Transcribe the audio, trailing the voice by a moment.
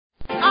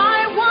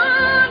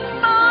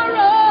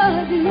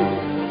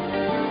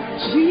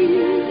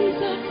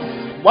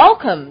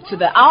Welcome to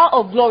the Hour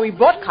of Glory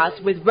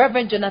broadcast with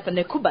Reverend Jonathan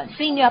Ekuban,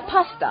 Senior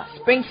Pastor,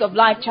 Springs of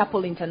Life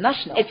Chapel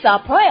International. It's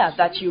our prayer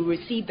that you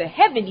receive the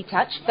heavenly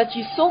touch that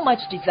you so much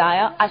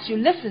desire as you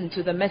listen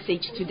to the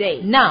message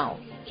today. Now,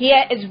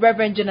 here is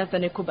Reverend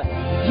Jonathan Ekuban.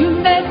 You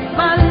make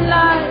my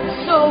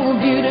life so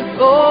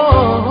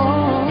beautiful.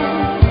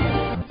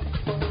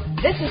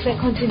 This is a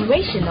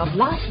continuation of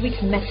last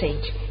week's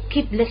message.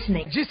 Keep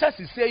listening. Jesus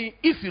is saying,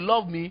 if you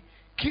love me,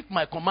 keep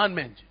my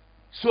commandment.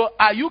 So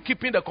are you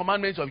keeping the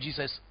commandments of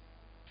Jesus?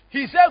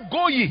 He said,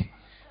 go ye.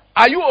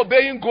 Are you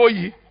obeying go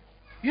ye?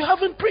 You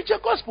haven't preached the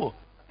gospel.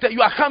 That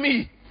you are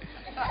coming.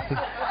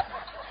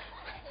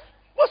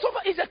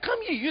 Whatsoever is a come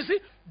ye. You see,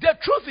 the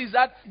truth is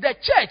that the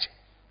church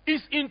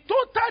is in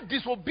total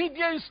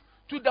disobedience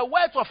to the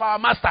words of our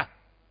master.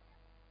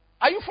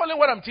 Are you following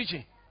what I'm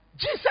teaching?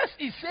 Jesus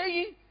is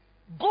saying,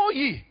 go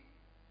ye.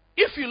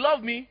 If you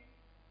love me,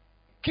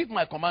 keep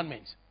my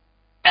commandments.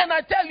 And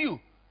I tell you,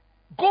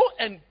 go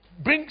and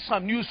bring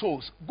some new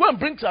souls. Go and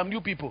bring some new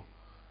people.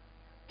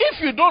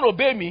 If you don't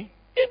obey me,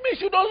 it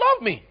means you don't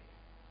love me.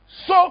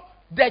 So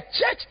the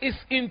church is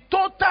in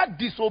total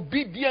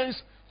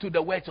disobedience to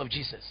the words of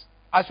Jesus.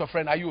 Ask your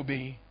friend, are you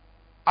obeying?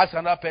 Ask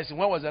another person,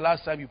 when was the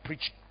last time you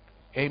preached?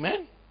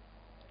 Amen.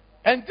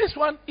 And this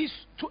one is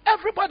to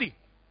everybody.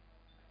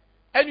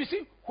 And you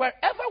see,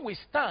 wherever we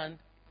stand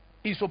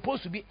is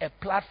supposed to be a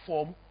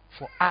platform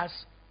for us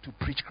to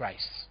preach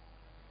Christ.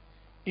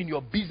 In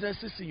your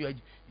businesses, in your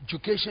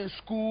education,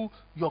 school,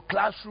 your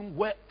classroom,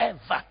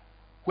 wherever.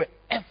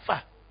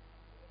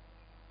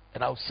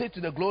 And I'll say to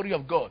the glory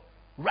of God,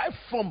 right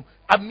from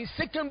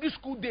secondary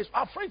school days,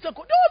 our friends are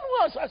called, they all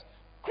know us as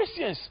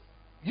Christians.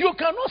 You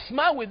cannot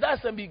smile with us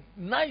and be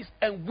nice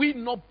and we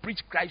not preach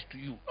Christ to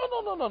you.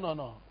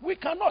 No. We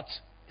cannot.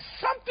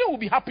 Something will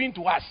be happening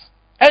to us.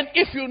 And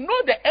if you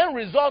know the end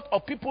result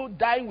of people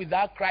dying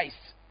without Christ,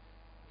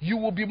 you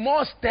will be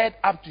more stirred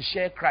up to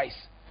share Christ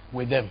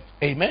with them.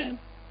 Amen.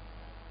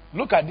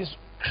 Look at this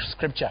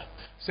scripture.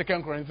 2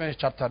 Corinthians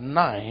chapter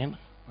 9,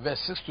 verse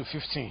 6 to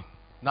 15.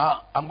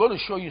 Now, I'm going to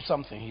show you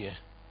something here.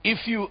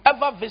 If you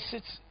ever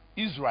visit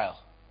Israel,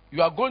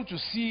 you are going to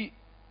see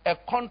a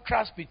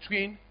contrast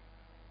between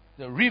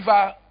the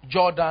river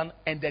Jordan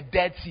and the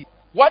Dead Sea.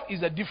 What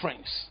is the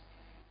difference?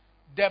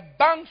 The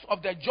banks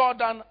of the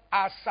Jordan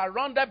are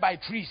surrounded by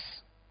trees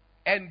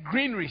and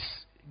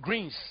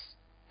greens.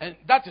 And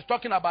that is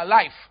talking about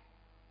life.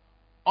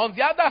 On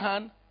the other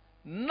hand,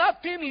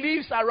 nothing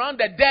lives around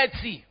the Dead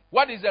Sea.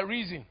 What is the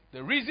reason?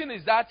 The reason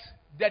is that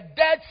the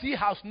Dead Sea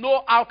has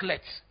no outlet.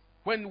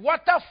 When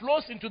water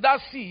flows into that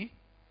sea,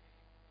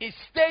 it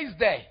stays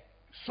there.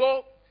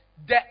 So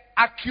the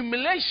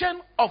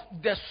accumulation of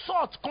the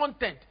salt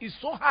content is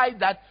so high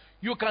that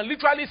you can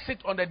literally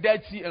sit on the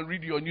Dead Sea and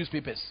read your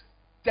newspapers.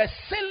 The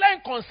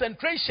saline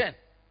concentration,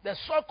 the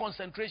salt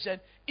concentration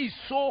is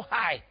so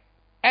high.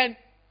 And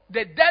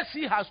the Dead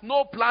Sea has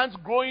no plants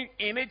growing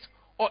in it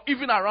or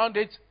even around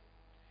it.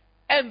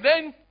 And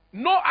then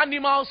no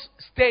animals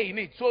stay in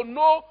it. So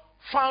no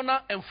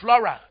fauna and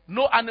flora,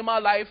 no animal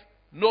life,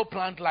 no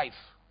plant life.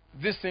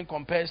 This thing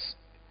compares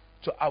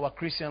to our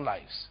Christian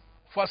lives.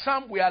 For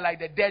some, we are like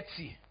the Dead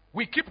Sea.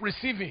 We keep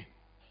receiving.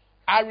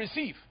 I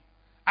receive.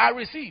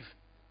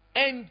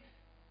 And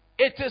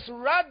it is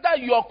rather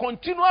your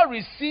continual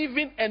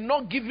receiving and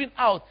not giving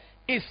out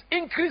is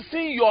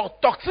increasing your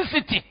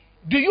toxicity.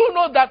 Do you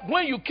know that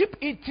when you keep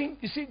eating,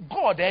 you see,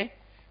 God,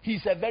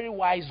 He's a very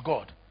wise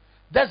God.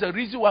 That's the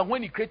reason why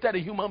when He created a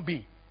human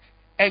being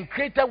and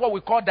created what we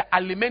call the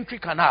alimentary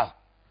canal,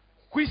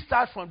 which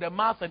starts from the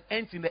mouth and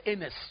ends in the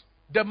anus.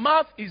 The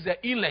mouth is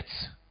the inlet.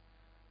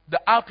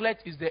 The outlet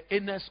is the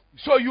anus.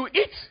 So you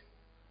eat,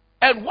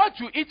 and what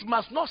you eat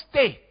must not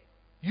stay.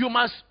 You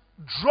must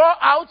draw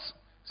out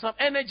some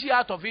energy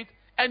out of it,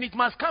 and it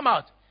must come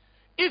out.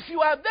 If you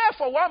are there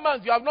for 1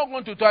 month, you have not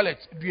gone to toilet.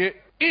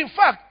 In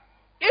fact,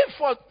 if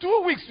for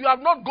 2 weeks you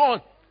have not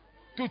gone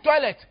to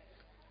toilet,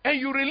 and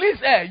you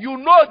release air, you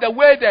know the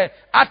way the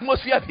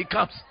atmosphere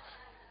becomes.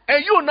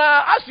 And you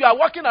now, as you are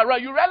walking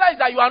around, you realize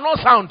that you are not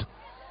sound.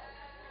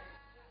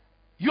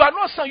 You are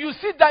not sound. You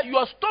see that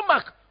your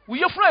stomach,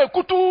 you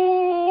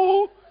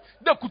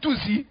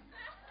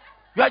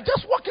are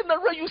just walking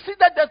around, you see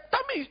that the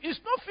tummy is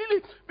not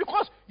feeling,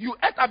 because you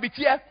ate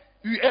abitia,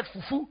 you ate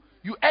fufu,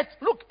 you ate,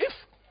 look, if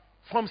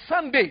from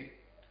Sunday,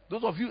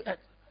 those of you at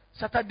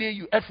Saturday,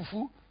 you ate fufu,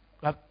 you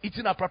have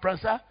eaten a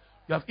prapransa,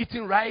 you have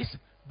eaten rice,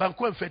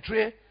 banko and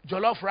fetre,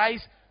 jollof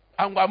rice,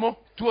 angwamo,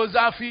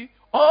 tuozafi,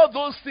 all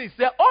those things,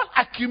 they're all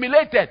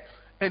accumulated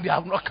and they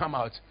have not come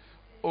out.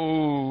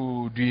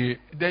 Oh dear.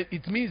 Then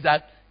it means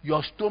that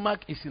your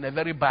stomach is in a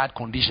very bad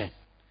condition.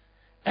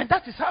 And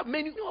that is how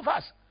many of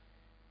us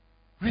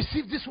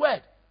receive this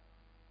word.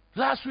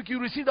 Last week you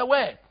received the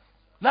word.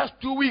 Last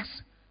 2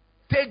 weeks,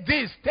 take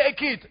this,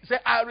 take it. Say,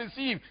 I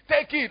receive.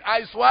 Take it,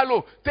 I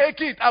swallow.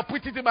 Take it, I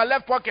put it in my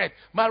left pocket,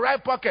 my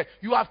right pocket.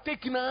 You have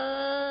taken,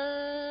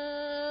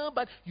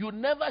 but you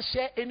never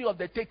share any of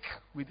the take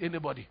with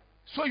anybody.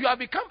 So you have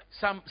become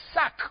some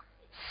sack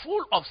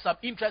full of some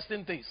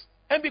interesting things.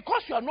 And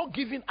because you are not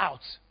giving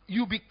out,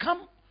 you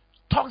become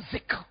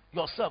toxic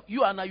yourself.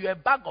 You're a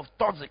bag of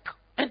toxic.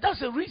 And that's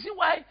the reason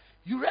why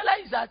you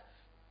realize that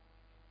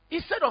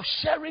instead of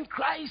sharing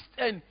Christ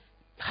and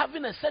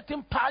having a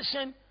certain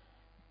passion,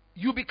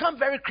 you become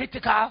very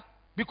critical.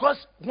 Because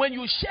when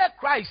you share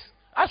Christ,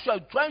 as you are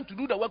trying to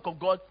do the work of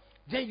God,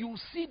 then you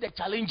see the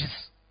challenges.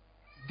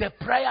 The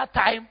prayer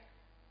time,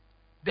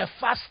 the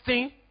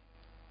fasting.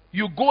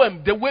 You go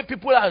and the way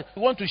people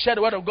want to share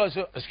the word of God,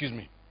 so, excuse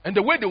me. And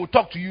the way they will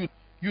talk to you,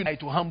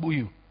 to humble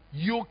you.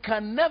 You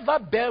can never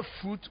bear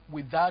fruit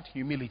without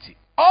humility.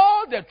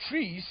 All the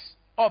trees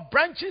or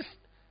branches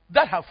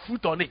that have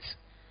fruit on it.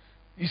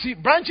 You see,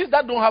 branches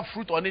that don't have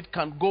fruit on it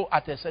can go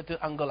at a certain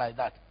angle like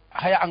that. A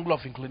higher angle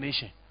of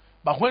inclination.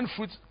 But when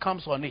fruit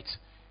comes on it,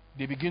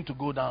 they begin to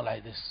go down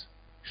like this.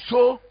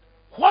 So,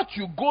 what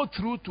you go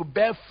through to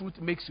bear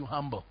fruit makes you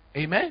humble.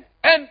 Amen?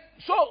 And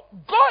so,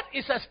 God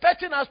is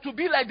expecting us to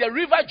be like the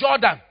river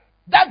Jordan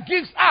that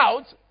gives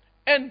out,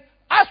 and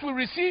as we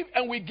receive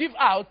and we give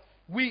out,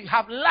 we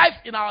have life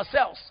in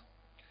ourselves.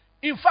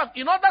 In fact,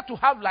 in order to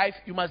have life,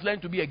 you must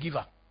learn to be a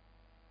giver.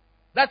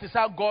 That is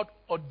how God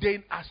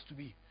ordained us to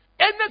be.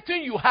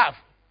 Anything you have,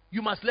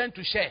 you must learn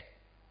to share.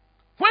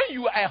 When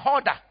you are a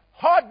hoarder,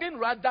 hoarding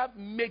rather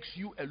makes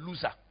you a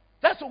loser.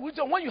 That's the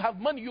reason when you have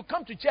money, you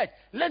come to church,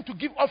 learn to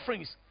give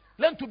offerings,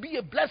 learn to be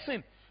a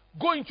blessing.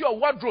 Go into your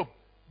wardrobe,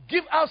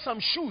 give out some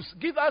shoes,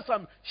 give out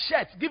some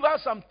shirts, give out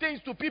some things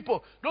to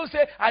people. Don't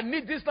say, I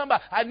need this number,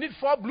 I need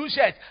 4 blue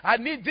shirts, I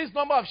need this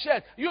number of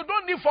shirts. You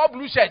don't need 4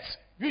 blue shirts.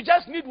 You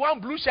just need 1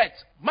 blue shirt,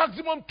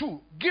 maximum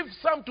 2. Give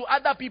some to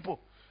other people.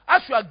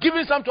 As you are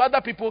giving some to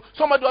other people,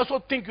 somebody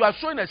also think you are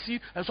sowing a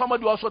seed, and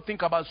somebody also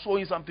think about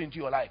sowing something to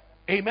your life.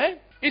 Amen?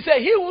 He said,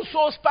 he who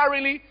sows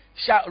sparingly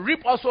shall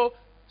reap also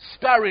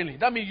sparingly.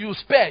 That means you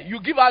spare.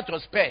 You give out your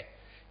spare.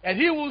 And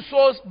he who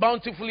sows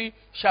bountifully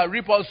shall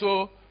reap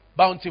also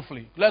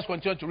bountifully. Let's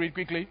continue to read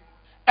quickly.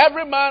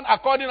 Every man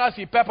according as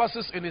he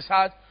purposes in his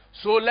heart,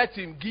 so let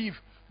him give,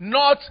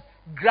 not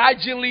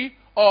grudgingly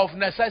of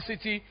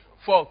necessity,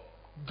 for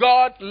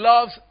God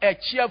loves a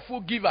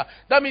cheerful giver.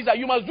 That means that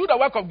you must do the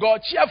work of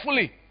God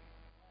cheerfully.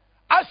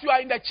 As you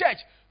are in the church,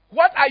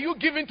 what are you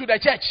giving to the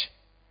church?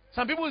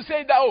 Some people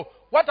say that, oh,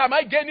 what am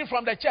I gaining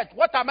from the church?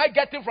 What am I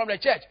getting from the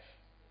church?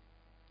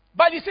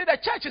 But you see, the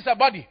church is a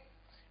body.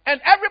 And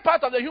every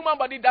part of the human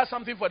body does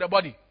something for the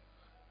body.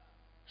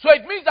 So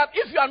it means that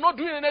if you are not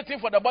doing anything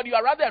for the body, you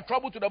are rather a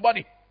trouble to the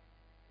body.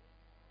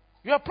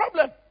 You have a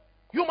problem.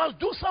 You must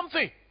do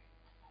something.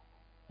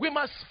 We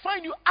must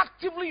find you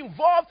actively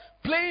involved,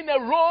 playing a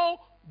role,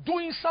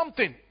 doing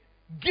something,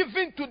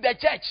 giving to the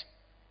church.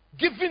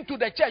 Giving to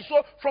the church.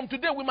 So from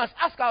today we must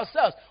ask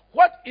ourselves,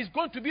 what is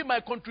going to be my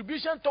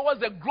contribution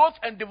towards the growth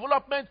and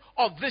development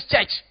of this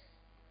church?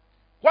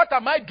 What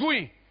am I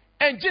doing?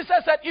 And Jesus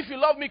said, if you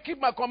love me,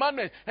 keep my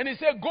commandments. And he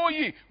said, go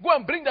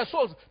and bring the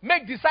souls,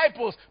 make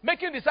disciples.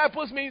 Making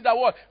disciples means that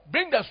what?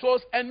 Bring the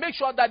souls and make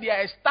sure that they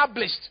are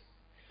established.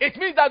 It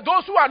means that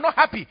those who are not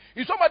happy,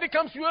 if somebody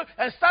comes to you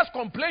and starts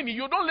complaining,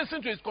 you don't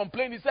listen to his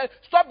complaint. He said,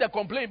 stop the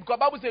complaint. Because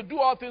the Bible says, do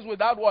all things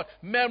without what?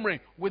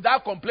 Memory,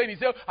 without complaining.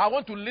 He said, I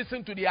want to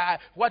listen to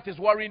what is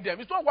worrying them.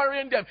 It's not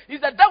worrying them.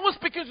 It's the devil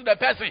speaking to the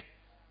person.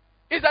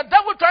 It's the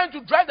devil trying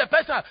to drive the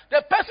person.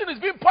 The person is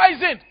being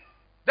poisoned.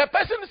 The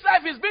person's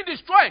life is being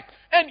destroyed.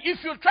 And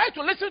if you try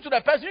to listen to the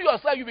person, you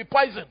yourself, you'll be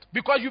poisoned.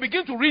 Because you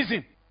begin to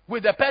reason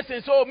with the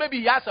person. So maybe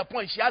he has a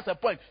point, she has a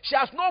point. She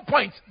has no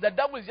point. The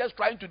devil is just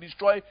trying to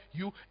destroy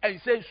you. And he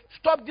says,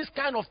 stop this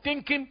kind of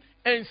thinking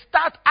and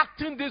start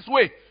acting this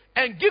way.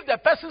 And give the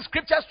person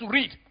scriptures to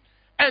read.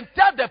 And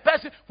tell the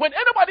person, when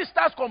anybody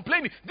starts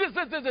complaining, they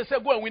say,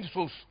 go and win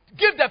souls.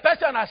 Give the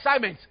person an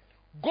assignment.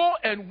 Go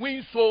and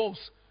win souls.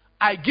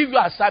 I give you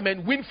an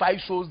assignment, win 5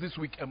 souls this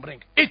week and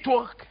bring. It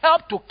will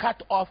help to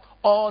cut off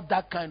all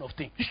that kind of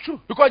thing. It's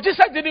true. Because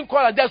Jesus didn't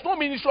call it, there's no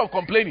ministry of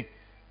complaining.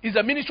 It's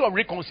a ministry of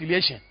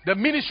reconciliation. The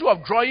ministry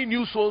of drawing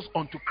new souls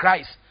unto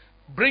Christ.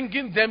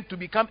 Bringing them to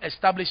become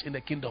established in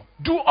the kingdom.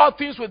 Do all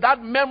things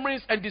without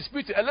memories and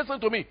disputes. And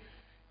listen to me.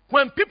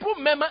 When people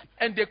murmur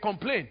and they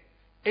complain,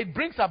 it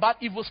brings about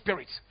evil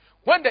spirits.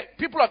 When the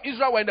people of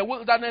Israel were in the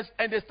wilderness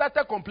and they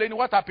started complaining,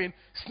 what happened?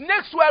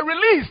 Snakes were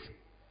released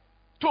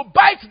to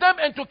bite them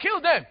and to kill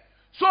them.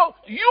 So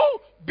you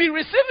be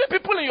receiving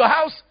people in your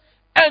house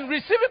and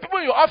receiving people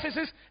in your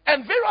offices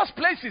and various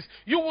places.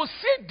 You will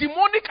see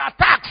demonic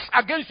attacks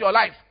against your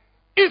life.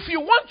 If you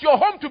want your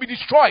home to be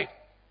destroyed,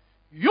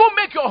 you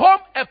make your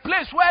home a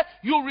place where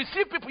you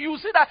receive people. You will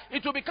see that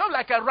it will become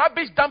like a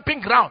rubbish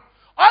dumping ground.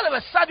 All of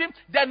a sudden,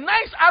 the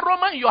nice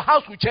aroma in your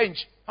house will change.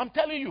 I'm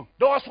telling you.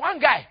 There was one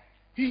guy.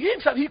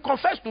 He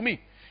confessed to me.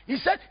 He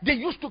said they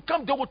used to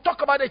come, they would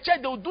talk about the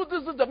church, they would do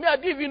this. Me, I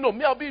didn't even know.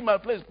 Me, I'll be in my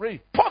place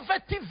praying.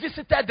 Poverty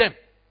visited them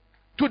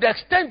to the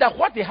extent that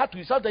what they had to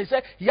resort, they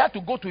said he had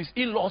to go to his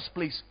in-laws'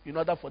 place in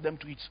order for them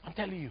to eat. I'm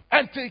telling you.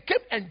 Until he came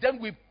and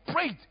then we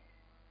prayed.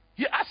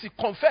 He asked, he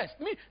confessed.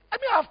 I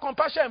have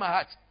compassion in my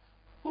heart.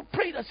 We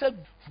prayed and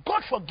said,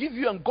 God forgive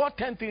you, and God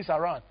turn things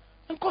around.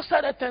 And God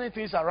started turning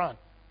things around.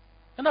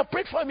 And I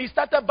prayed for him. He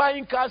started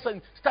buying cars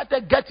and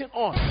started getting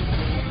on.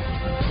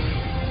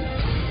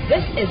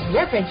 This is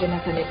Reverend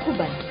Jonathan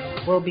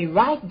Ekuban. We'll be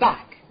right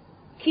back.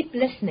 Keep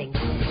listening.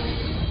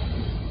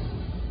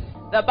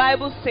 The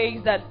Bible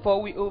says that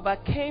for we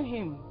overcame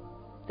him,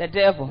 the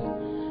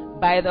devil,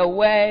 by the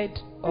word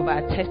of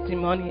our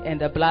testimony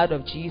and the blood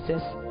of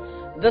Jesus.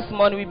 This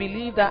morning we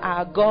believe that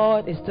our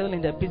God is still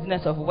in the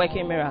business of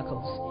working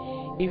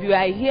miracles. If you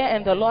are here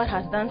and the Lord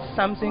has done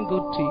something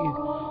good to you,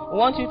 I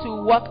want you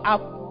to walk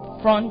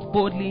up front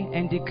boldly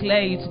and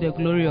declare it to the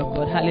glory of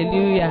God.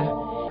 Hallelujah.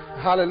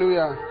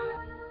 Hallelujah.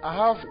 I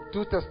have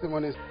two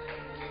testimonies.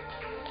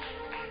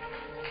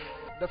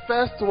 The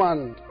first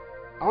one,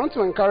 I want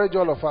to encourage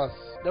all of us.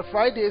 The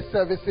Friday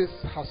services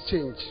has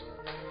changed.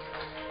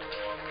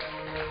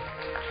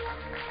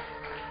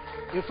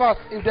 In fact,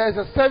 if there is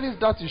a service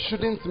that you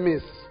shouldn't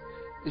miss,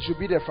 it should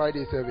be the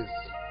Friday service.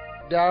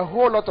 There are a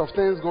whole lot of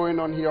things going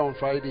on here on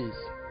Fridays.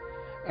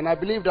 And I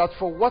believe that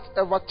for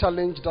whatever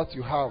challenge that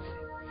you have,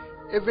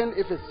 even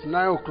if it's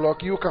 9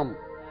 o'clock, you come.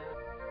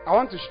 I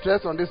want to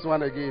stress on this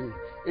one again.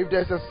 If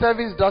there's a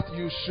service that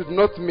you should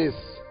not miss,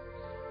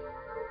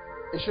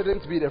 it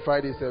shouldn't be the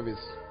Friday service.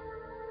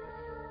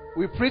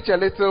 We preach a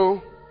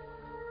little,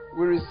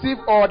 we receive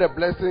all the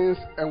blessings,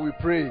 and we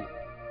pray.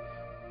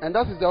 And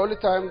that is the only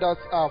time that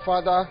our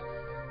Father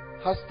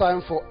has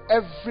time for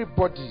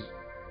everybody.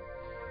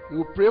 He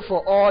will pray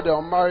for all the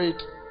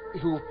unmarried.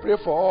 He will pray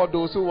for all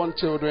those who want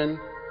children.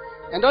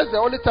 And that's the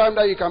only time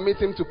that you can meet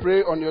him to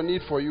pray on your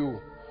need for you.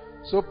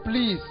 So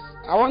please,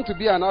 I want to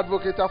be an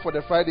advocate for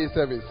the Friday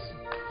service.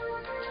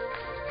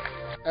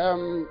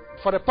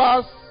 For the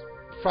past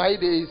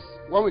Fridays,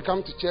 when we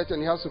come to church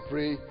and he has to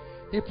pray,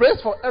 he prays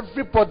for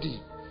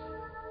everybody.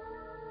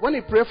 When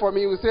he prayed for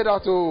me, he will say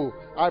that, oh,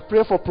 I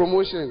pray for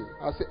promotion.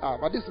 I say,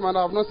 but this man,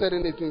 I have not said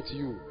anything to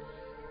you.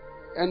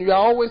 And you are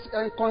always,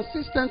 and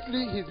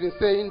consistently, he's been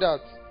saying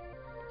that,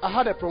 I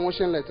had a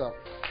promotion letter.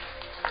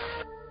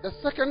 The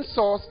second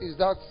source is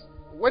that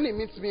when he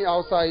meets me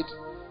outside,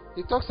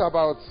 he talks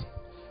about,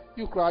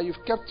 you cry,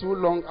 you've kept too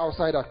long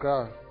outside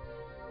Accra.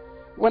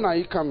 When are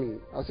you coming?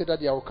 I said,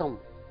 Daddy, I will come.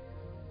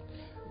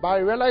 But I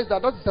realized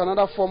that that is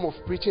another form of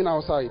preaching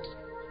outside.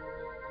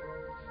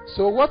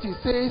 So what he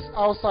says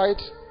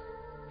outside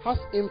has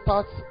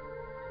impact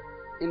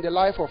in the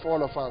life of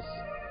all of us.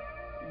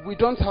 We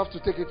don't have to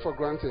take it for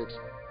granted.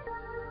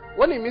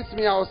 When he meets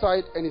me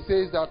outside and he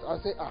says that, I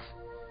say,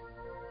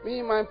 me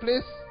in my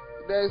place,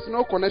 there is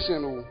no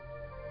connection.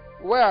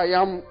 Where I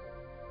am,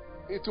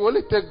 it will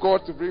only take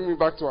God to bring me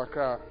back to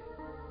Accra.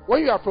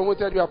 When you are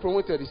promoted,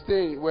 you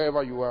stay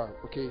wherever you are,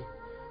 okay?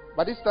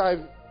 But this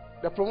time,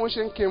 the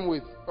promotion came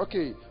with,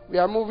 okay, we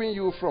are moving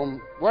you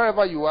from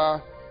wherever you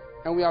are,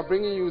 and we are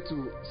bringing you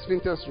to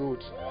Spinters Road.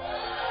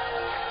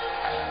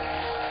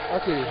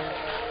 Okay.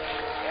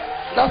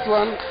 That's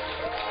one.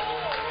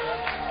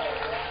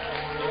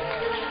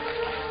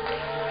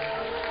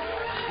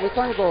 We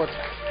thank God.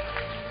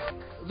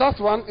 That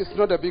one is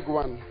not a big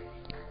one.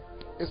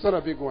 It's not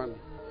a big one.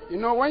 You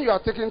know, when you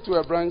are taken to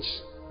a branch,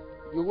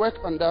 you work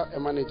under a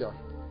manager.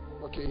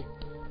 Okay.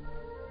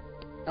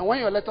 And when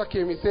your letter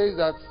came, it says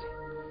that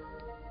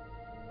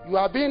you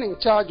are being in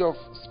charge of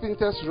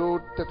Spinters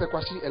Road,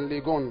 Tetekwashi, and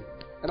Legon.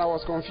 And I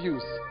was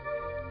confused.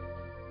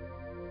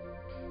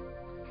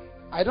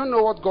 I don't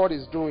know what God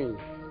is doing.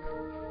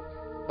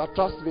 But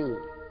trust me,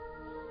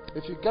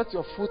 if you get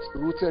your foot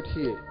rooted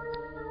here,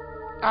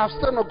 I have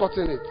still not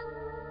gotten it.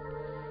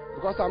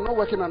 Because I'm not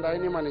working under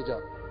any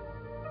manager.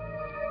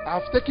 I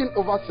have taken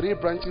over 3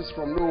 branches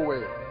from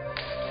nowhere.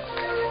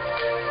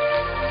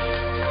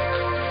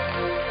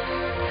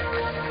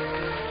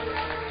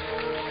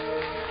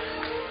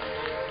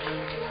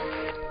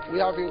 We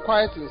have been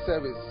quiet in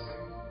service,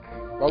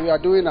 but we are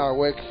doing our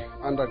work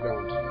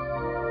underground.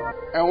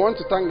 And I want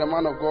to thank the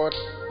man of God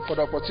for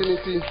the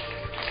opportunity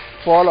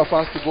for all of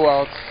us to go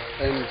out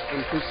and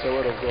preach the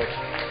word of God.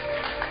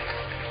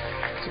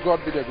 To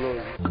God be the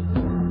glory.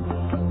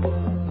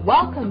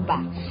 Welcome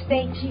back.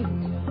 Stay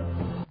tuned.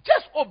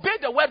 Just obey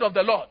the word of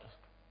the Lord.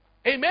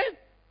 Amen.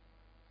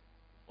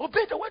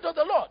 Obey the word of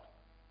the Lord.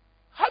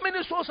 How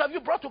many souls have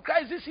you brought to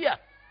Christ this year?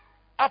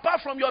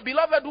 Apart from your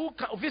beloved who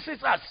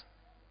visits us.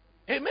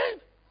 Amen.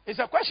 It's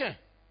a question.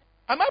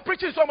 Am I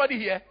preaching to somebody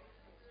here?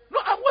 No,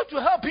 I want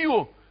to help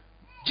you.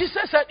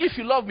 Jesus said, if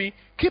you love me,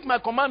 keep my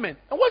commandment.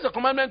 And what's the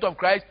commandment of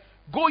Christ?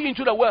 Go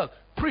into the world,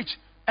 preach,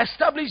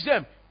 establish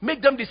them,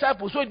 make them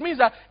disciples. So it means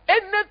that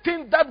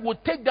anything that will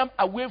take them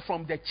away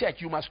from the church,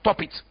 you must stop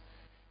it.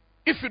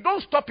 If you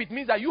don't stop it, it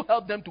means that you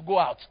help them to go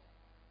out.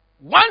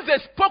 Once they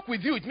spoke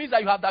with you, it means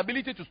that you have the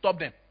ability to stop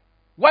them.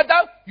 Whether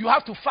you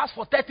have to fast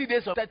for 30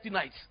 days or 30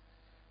 nights.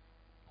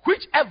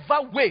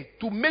 Whichever way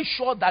to make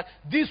sure that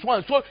this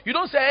one. So you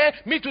don't say, hey,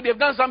 me too, they've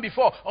done something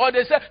before. Or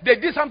they say, they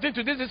did something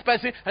to this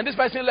person, and this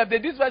person left. They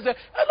did this person.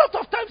 A lot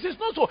of times it's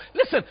not so.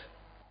 Listen,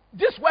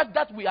 this work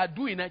that we are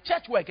doing, a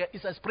church work,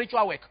 is a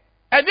spiritual work.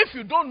 And if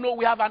you don't know,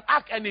 we have an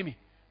arch enemy.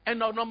 And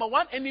the number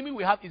one enemy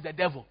we have is the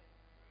devil.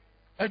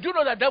 And you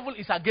know the devil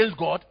is against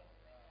God.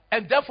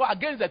 And therefore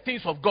against the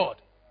things of God.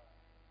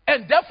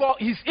 And therefore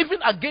he's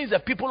even against the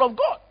people of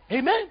God.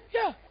 Amen?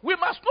 Yeah. We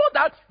must know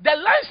that the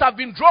lines have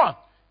been drawn.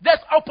 There's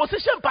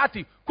opposition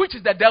party, which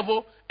is the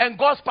devil, and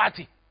God's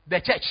party, the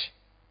church.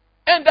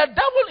 And the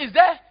devil is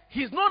there.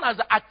 He's known as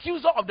the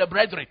accuser of the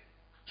brethren.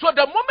 So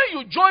the moment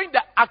you join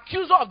the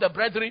accuser of the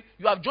brethren,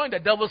 you have joined the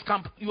devil's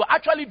camp. You are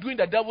actually doing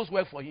the devil's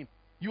work for him.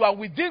 You are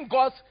within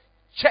God's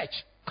church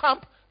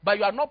camp, but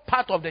you are not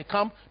part of the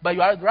camp, but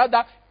you are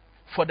rather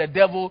for the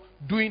devil,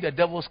 doing the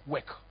devil's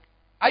work.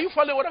 Are you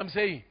following what I'm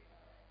saying?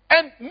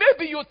 And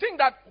maybe you think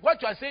that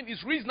what you are saying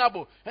is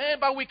reasonable.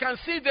 But we can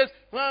see this.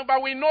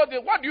 But we know this.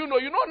 What do you know?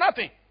 You know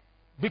nothing.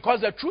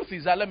 Because the truth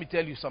is that, let me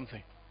tell you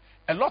something.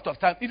 A lot of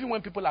times, even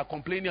when people are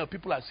complaining or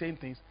people are saying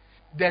things,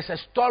 there's a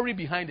story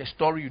behind the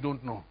story you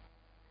don't know.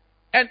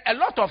 And a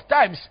lot of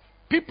times,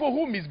 people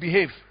who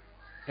misbehave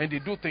and they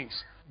do things,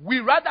 we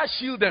rather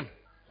shield them.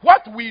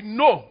 What we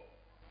know,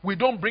 we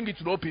don't bring it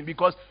to the open,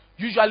 because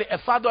usually a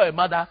father or a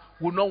mother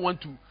will not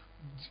want to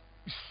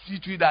see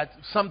to it that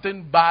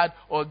something bad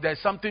or there's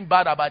something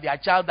bad about their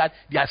child that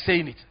they are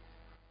saying it.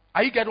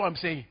 Are you getting what I'm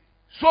saying?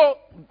 So,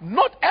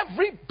 not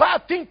every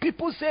bad thing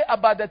people say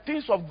about the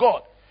things of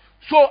God.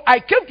 So, I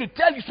came to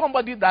tell you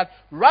somebody that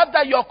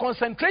rather your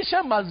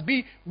concentration must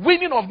be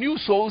winning of new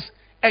souls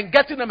and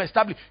getting them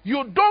established.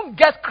 You don't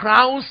get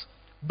crowns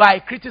by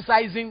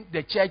criticizing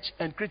the church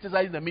and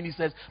criticizing the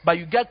ministers, but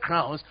you get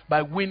crowns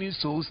by winning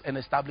souls and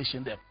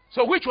establishing them.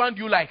 So, which one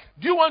do you like?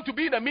 Do you want to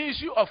be in the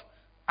ministry of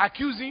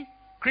accusing,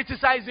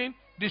 criticizing,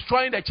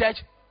 destroying the church,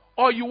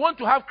 or you want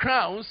to have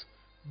crowns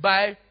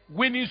by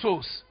winning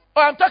souls?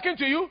 Oh, I'm talking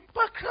to you,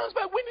 but crowns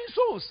by winning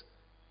souls.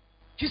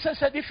 Jesus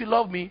said, if you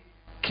love me,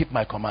 keep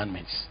my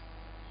commandments.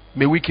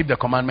 May we keep the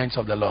commandments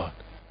of the Lord.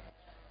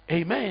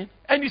 Amen.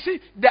 And you see,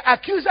 the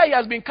accuser, he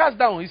has been cast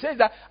down. He says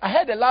that I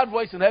heard a loud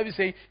voice in heaven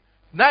saying,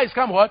 now is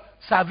come what?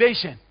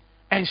 Salvation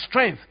and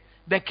strength,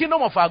 the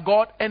kingdom of our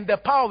God and the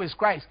power of his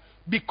Christ.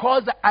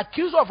 Because the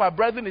accuser of our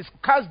brethren is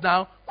cast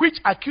down, which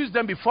accused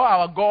them before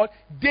our God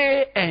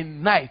day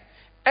and night.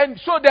 And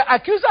so the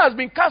accuser has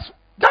been cast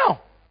down.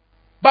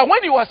 But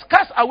when he was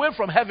cast away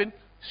from heaven,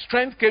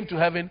 strength came to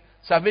heaven,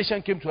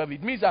 salvation came to heaven.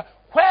 It means that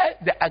where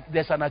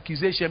there's an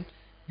accusation,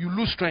 you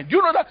lose strength.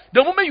 You know that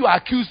the moment you are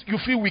accused, you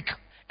feel weak.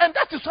 And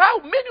that is how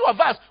many of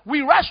us,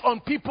 we rush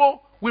on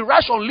people, we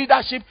rush on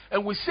leadership,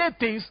 and we say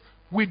things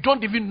we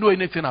don't even know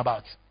anything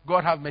about.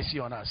 God have mercy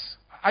on us.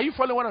 Are you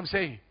following what I'm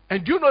saying?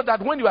 And do you know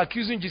that when you were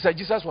accusing Jesus,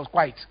 Jesus was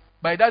quiet?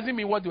 But it doesn't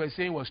mean what they were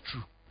saying was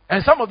true.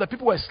 And some of the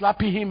people were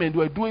slapping him and they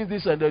were doing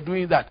this and they're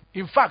doing that.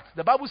 In fact,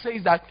 the Bible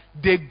says that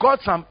they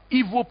got some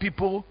evil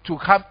people to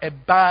have a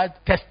bad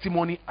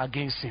testimony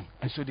against him.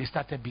 And so they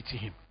started beating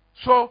him.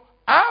 So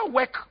our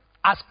work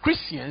as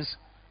Christians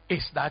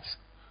is that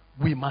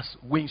we must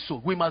win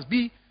souls. We must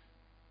be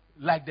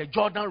like the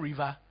Jordan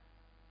River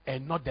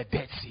and not the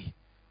Dead Sea.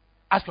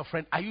 Ask your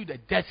friend, are you the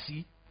Dead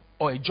Sea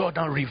or a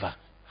Jordan River?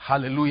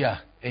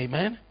 Hallelujah.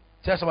 Amen.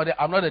 Tell somebody,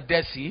 I'm not a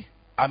Dead Sea,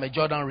 I'm a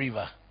Jordan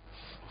River.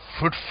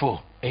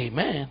 Fruitful.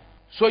 Amen.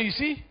 So you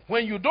see,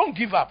 when you don't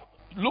give up,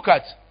 look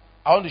at,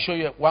 I want to show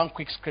you one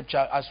quick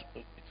scripture as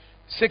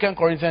 2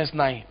 Corinthians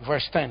 9,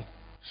 verse 10.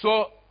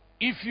 So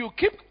if you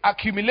keep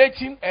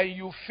accumulating and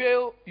you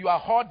fail, you are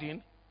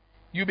hoarding,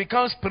 you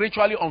become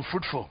spiritually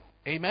unfruitful.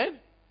 Amen.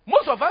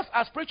 Most of us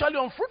are spiritually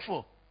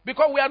unfruitful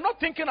because we are not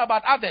thinking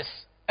about others.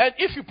 And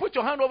if you put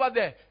your hand over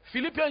there,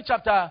 Philippians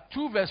chapter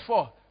 2, verse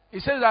 4,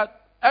 it says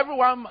that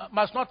everyone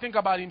must not think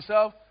about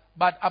himself,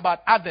 but about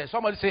others.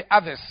 Somebody say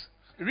others.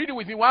 Read it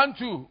with me. 1,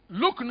 2.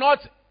 Look not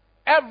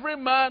every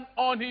man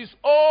on his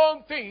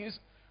own things,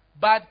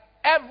 but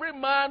every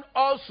man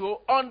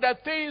also on the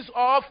things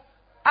of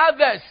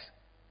others.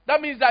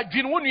 That means that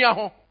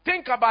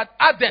think about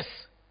others.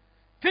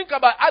 Think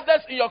about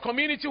others in your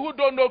community who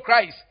don't know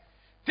Christ.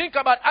 Think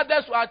about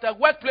others who are at the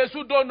workplace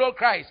who don't know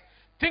Christ.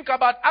 Think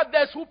about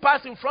others who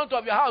pass in front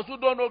of your house who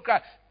don't know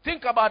Christ.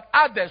 Think about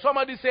others.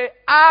 Somebody say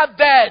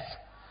others.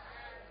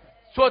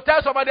 So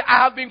tell somebody,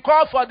 I have been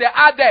called for the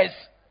others.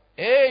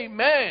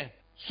 Amen.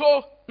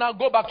 So now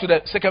go back to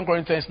the 2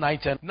 Corinthians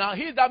 9:10. Now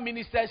he that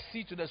ministers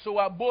seed to the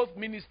sower, both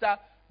minister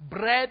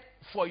bread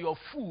for your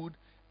food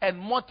and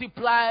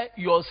multiply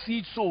your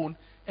seed sown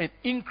and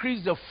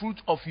increase the fruit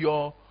of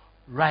your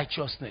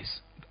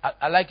righteousness.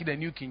 I like it in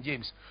the New King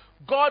James.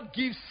 God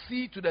gives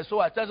seed to the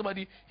sower. Tell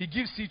somebody, he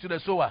gives seed to the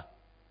sower.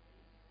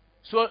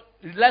 So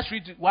let's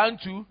read 1,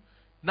 2.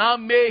 Now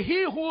may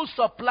he who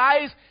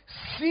supplies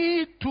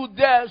seed to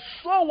the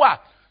sower.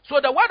 So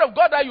the word of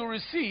God that you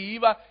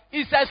receive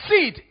is a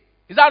seed.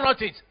 Is that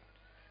not it?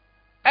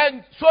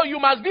 And so you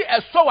must be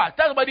a sower.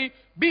 Tell somebody,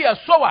 be a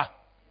sower.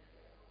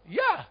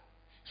 Yeah.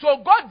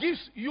 So God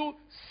gives you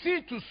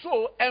seed to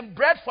sow and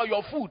bread for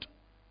your food.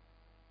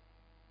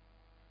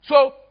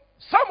 So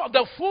some of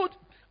the food,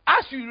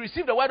 as you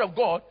receive the word of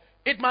God,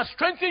 it must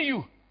strengthen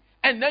you.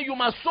 And then you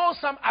must sow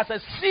some as a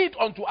seed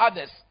unto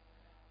others.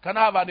 Can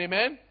I have an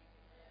amen?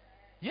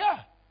 Yeah.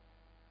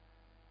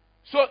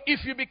 So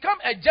if you become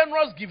a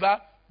generous giver,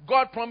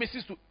 God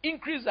promises to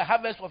increase the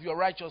harvest of your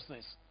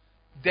righteousness.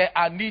 There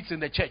are needs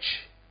in the church.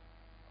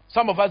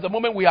 Some of us, the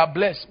moment we are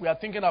blessed, we are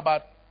thinking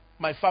about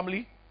my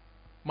family,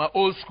 my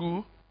old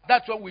school.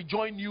 That's when we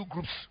join new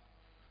groups.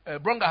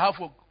 Bronga have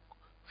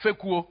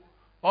Fekuo.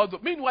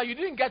 Meanwhile, you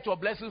didn't get your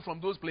blessings from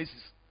those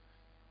places.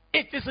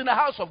 It is in the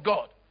house of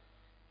God.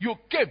 You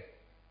came.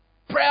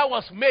 Prayer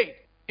was made.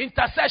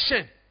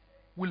 Intercession.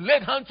 We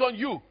laid hands on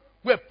you.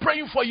 We're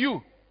praying for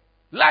you.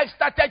 Life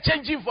started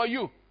changing for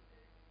you.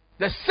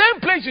 The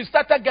same place you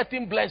started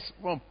getting blessed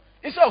from.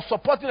 Instead of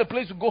supporting a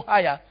place to go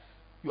higher,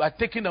 you are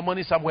taking the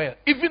money somewhere.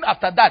 Even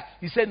after that,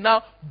 he said,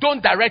 now,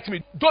 don't direct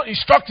me. Don't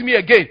instruct me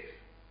again.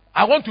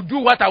 I want to do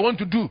what I want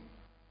to do.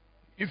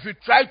 If you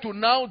try to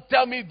now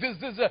tell me this,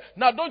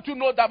 now don't you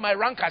know that my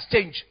rank has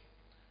changed?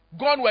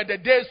 Gone were the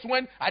days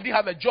when I didn't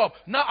have a job.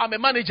 Now I'm a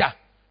manager.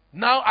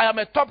 Now I am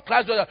a top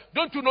class.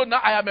 Don't you know now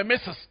I am a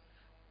Mrs.?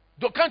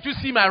 Can't you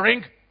see my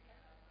ring?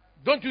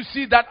 Don't you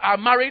see that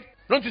I'm married?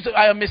 Don't you say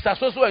I am Mr.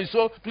 So and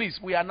so? Please,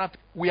 we are not.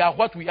 We are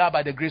what we are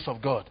by the grace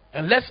of God.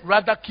 And let's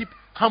rather keep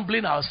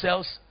humbling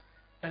ourselves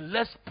and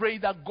let's pray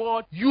that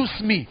God use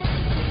me.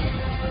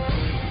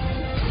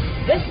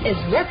 This is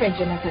Reverend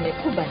Jonathan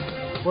Ekuban.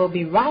 We'll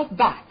be right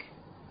back.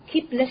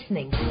 Keep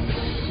listening.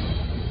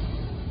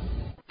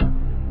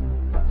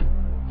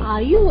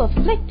 Are you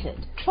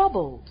afflicted,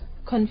 troubled,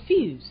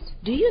 confused?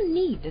 Do you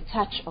need the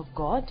touch of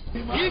God?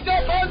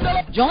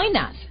 Join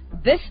us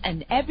this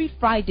and every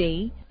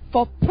Friday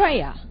for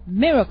prayer,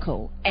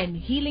 miracle, and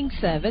healing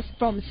service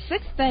from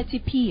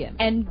 6:30 p.m.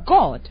 and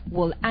God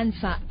will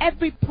answer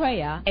every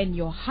prayer and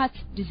your heart's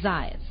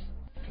desires.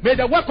 May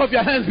the work of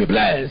your hands be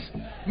blessed.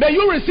 May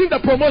you receive the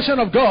promotion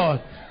of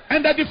God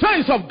and the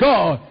defense of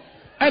God.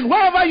 And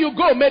wherever you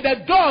go, may the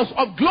doors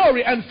of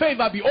glory and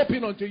favor be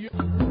open unto you.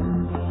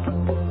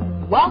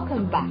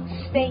 Welcome back.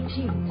 Stay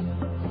tuned.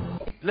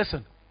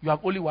 Listen, you have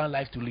only one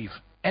life to live.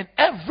 And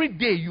every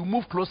day you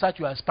move closer to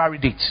your expiry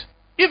date.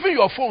 Even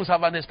your phones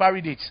have an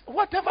expiry date.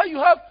 Whatever you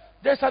have,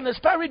 there's an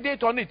expiry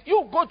date on it.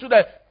 You go to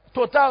the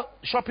Total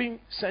Shopping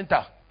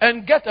Center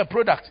and get a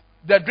product,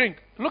 the drink.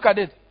 Look at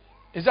it.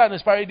 Is that an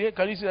expiry date?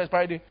 Can you see the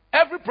expiry date?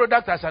 Every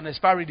product has an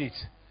expiry date.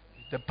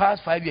 The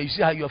past 5 years, you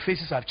see how your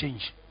faces have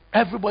changed.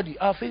 Everybody,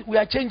 our face, we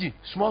are changing.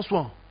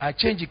 Small. I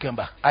change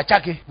Kemba.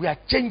 Achake, we are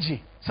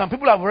changing. Some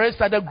people have already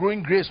started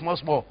growing gray,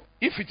 small.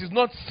 If it is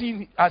not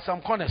seen at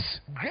some corners,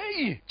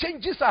 gray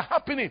changes are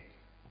happening.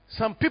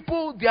 Some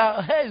people,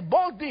 their hair is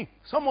balding.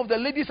 Some of the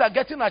ladies are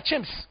getting a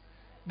chimps.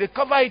 They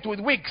cover it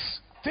with wigs.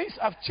 Things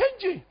are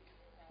changing.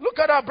 Look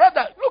at our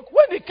brother. Look,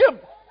 when he came,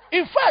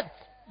 in fact,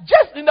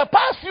 just in the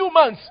past few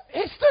months,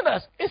 his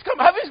thinness is come.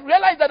 Have you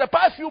realized that the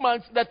past few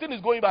months, the thing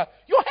is going back?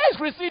 Your hair is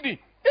receding.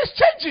 It's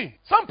changing.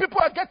 Some people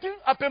are getting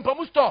a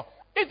Pempamu store.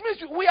 It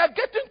means we are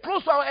getting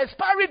close to our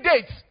expiry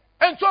dates.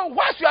 And so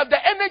once you have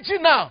the energy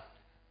now,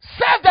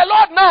 serve the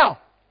Lord now.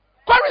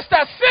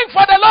 Choristers, sing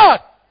for the Lord.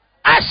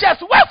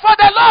 Ashes, work for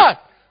the Lord.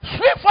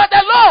 Sweep for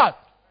the Lord.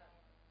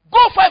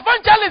 Go for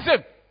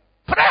evangelism.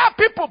 Prayer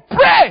people,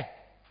 pray.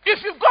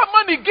 If you've got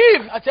money,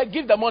 give. I said,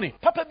 give the money.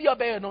 Papa be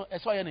obey, no.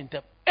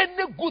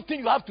 Any good thing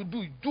you have to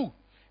do, do.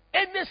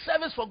 Any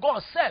service for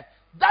God, serve.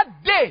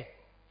 That day,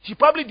 she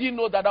probably didn't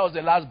know that was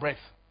the last breath.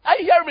 Are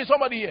you hearing me,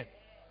 somebody here?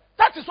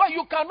 That is why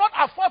you cannot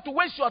afford to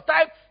waste your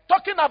time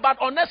talking about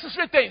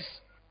unnecessary things.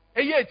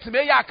 And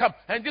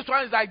this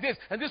one is like this,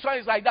 and this one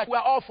is like that. We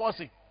are all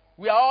forcing.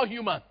 We are all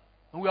human.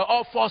 And we are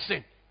all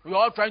forcing. We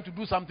are all trying to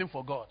do something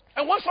for God.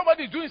 And when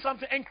somebody is doing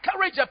something,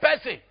 encourage a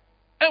person.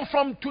 And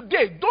from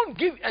today, don't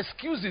give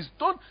excuses.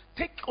 Don't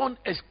take on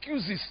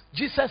excuses.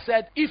 Jesus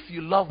said, if you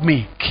love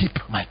me, keep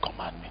my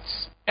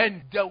commandments.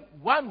 And the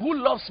one who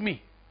loves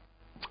me,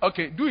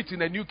 okay, do it in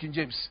the New King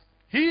James.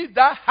 He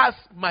that has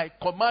my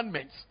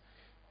commandments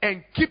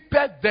and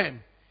keepeth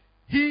them,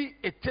 he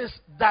it is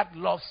that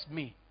loves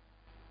me.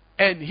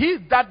 And he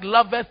that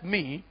loveth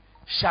me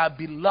shall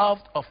be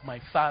loved of my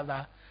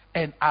Father,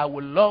 and I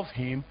will love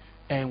him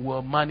and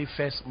will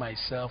manifest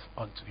myself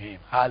unto him.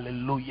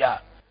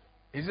 Hallelujah.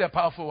 Is it a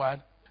powerful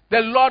one? The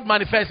Lord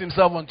manifests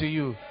himself unto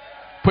you.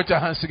 Put your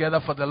hands together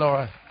for the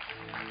Lord.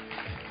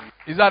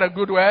 Is that a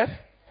good word?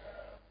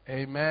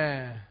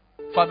 Amen.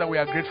 Father, we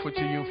are grateful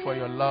to you for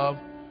your love.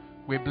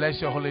 We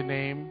bless your holy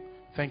name.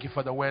 Thank you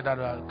for the word that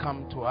will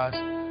come to us,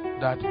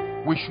 that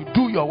we should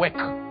do your work.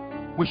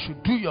 We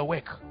should do your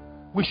work.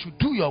 We should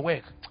do your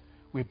work.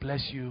 We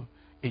bless you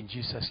in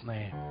Jesus'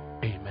 name.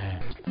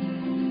 Amen.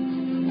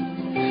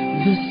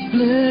 The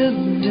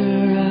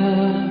splendor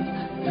of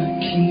the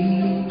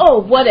King. Oh,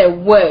 what a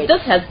word.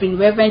 This has been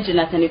Reverend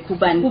Jonathan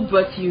Ekuban who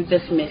brought you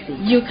this message.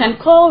 You can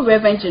call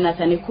Reverend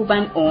Jonathan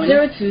Ekuban on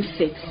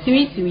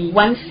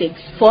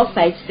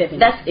 026-3316-457.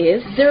 That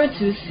is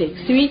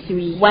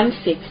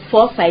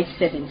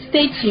 026-3316-457.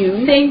 Stay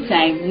tuned, same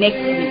time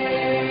next week.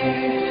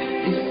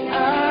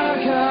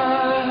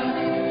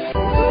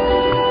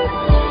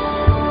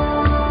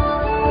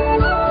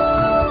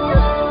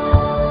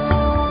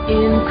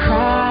 In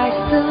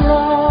Christ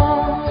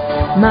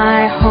alone,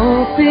 my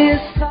hope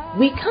is.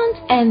 We can't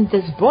end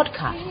this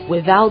broadcast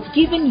without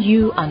giving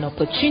you an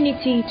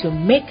opportunity to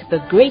make the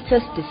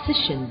greatest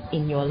decision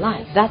in your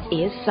life, that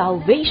is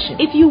salvation.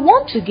 If you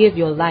want to give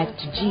your life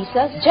to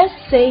Jesus, just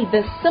say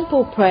this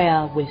simple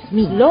prayer with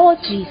me. Lord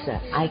Jesus,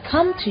 I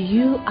come to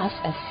you as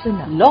a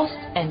sinner, lost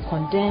and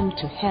condemned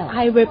to hell.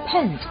 I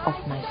repent of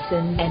my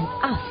sin and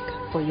ask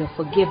for your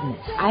forgiveness.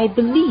 I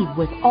believe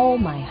with all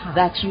my heart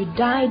that you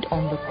died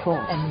on the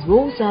cross and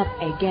rose up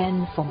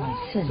again for my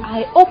sin.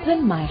 I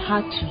open my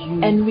heart to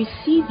you and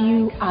receive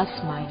you as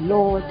my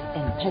Lord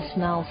and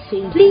personal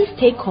Savior. Please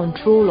take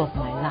control of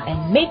my life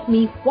and make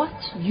me what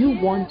you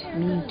want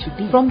me to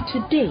be. From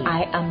today,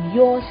 I am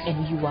yours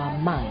and you are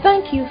mine.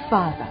 Thank you,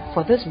 Father,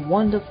 for this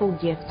wonderful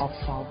gift of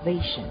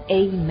salvation.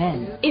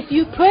 Amen. If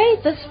you pray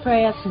this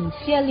prayer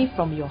sincerely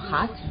from your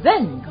heart,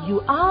 then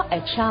you are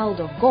a child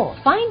of God.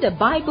 Find a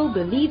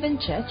Bible-believing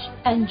church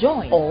and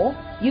join, or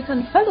you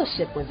can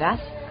fellowship with us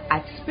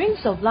at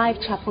Springs of Life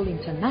Chapel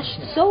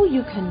International, so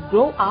you can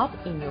grow up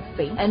in your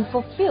faith and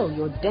fulfill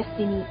your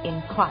destiny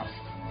in Christ.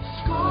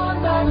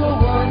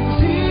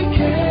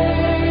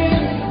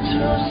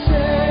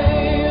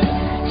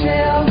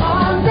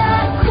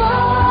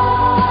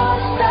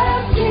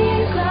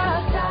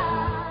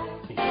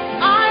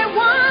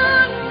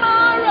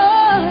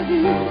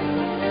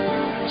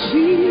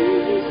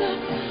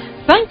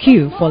 Thank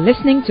you for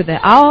listening to the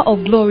Hour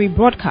of Glory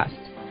broadcast.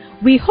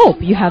 We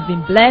hope you have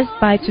been blessed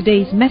by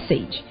today's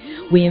message.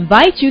 We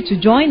invite you to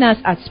join us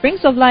at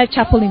Springs of Life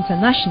Chapel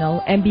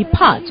International and be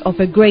part of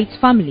a great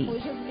family.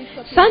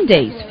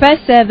 Sundays,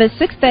 first service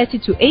 6:30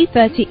 to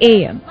 8:30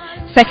 a.m.,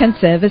 second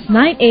service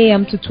 9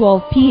 a.m. to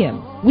 12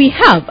 p.m. We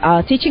have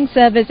our teaching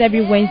service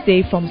every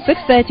Wednesday from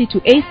 6:30 to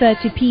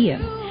 8:30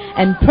 p.m.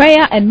 and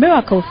prayer and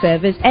miracle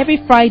service every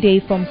Friday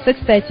from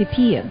 6:30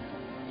 p.m.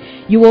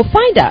 You will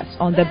find us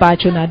on the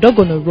Barchona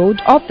Dogono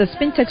Road off the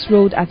Spintex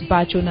Road at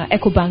Barchona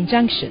Ecobank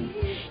Junction.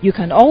 You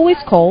can always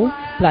call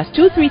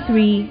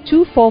 +233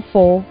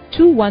 244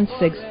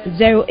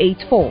 216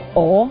 084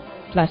 or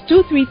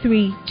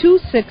 +233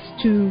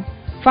 262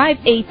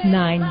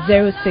 589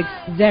 060.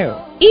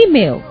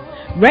 Email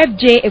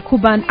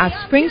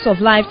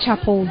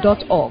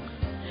revjekuban@springsoflifechapel.org.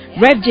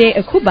 Rev J.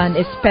 Ekuban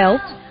is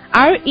spelled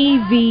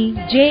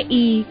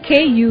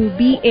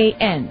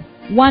REVJEKUBAN,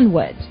 one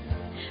word.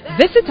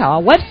 Visit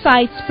our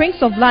website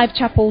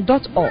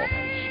springsoflifechapel.org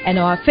and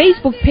our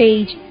Facebook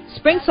page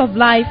Springs of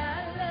Life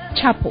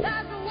Chapel.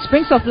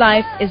 Springs of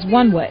Life is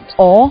one word,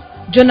 or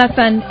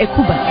Jonathan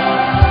Ekuban.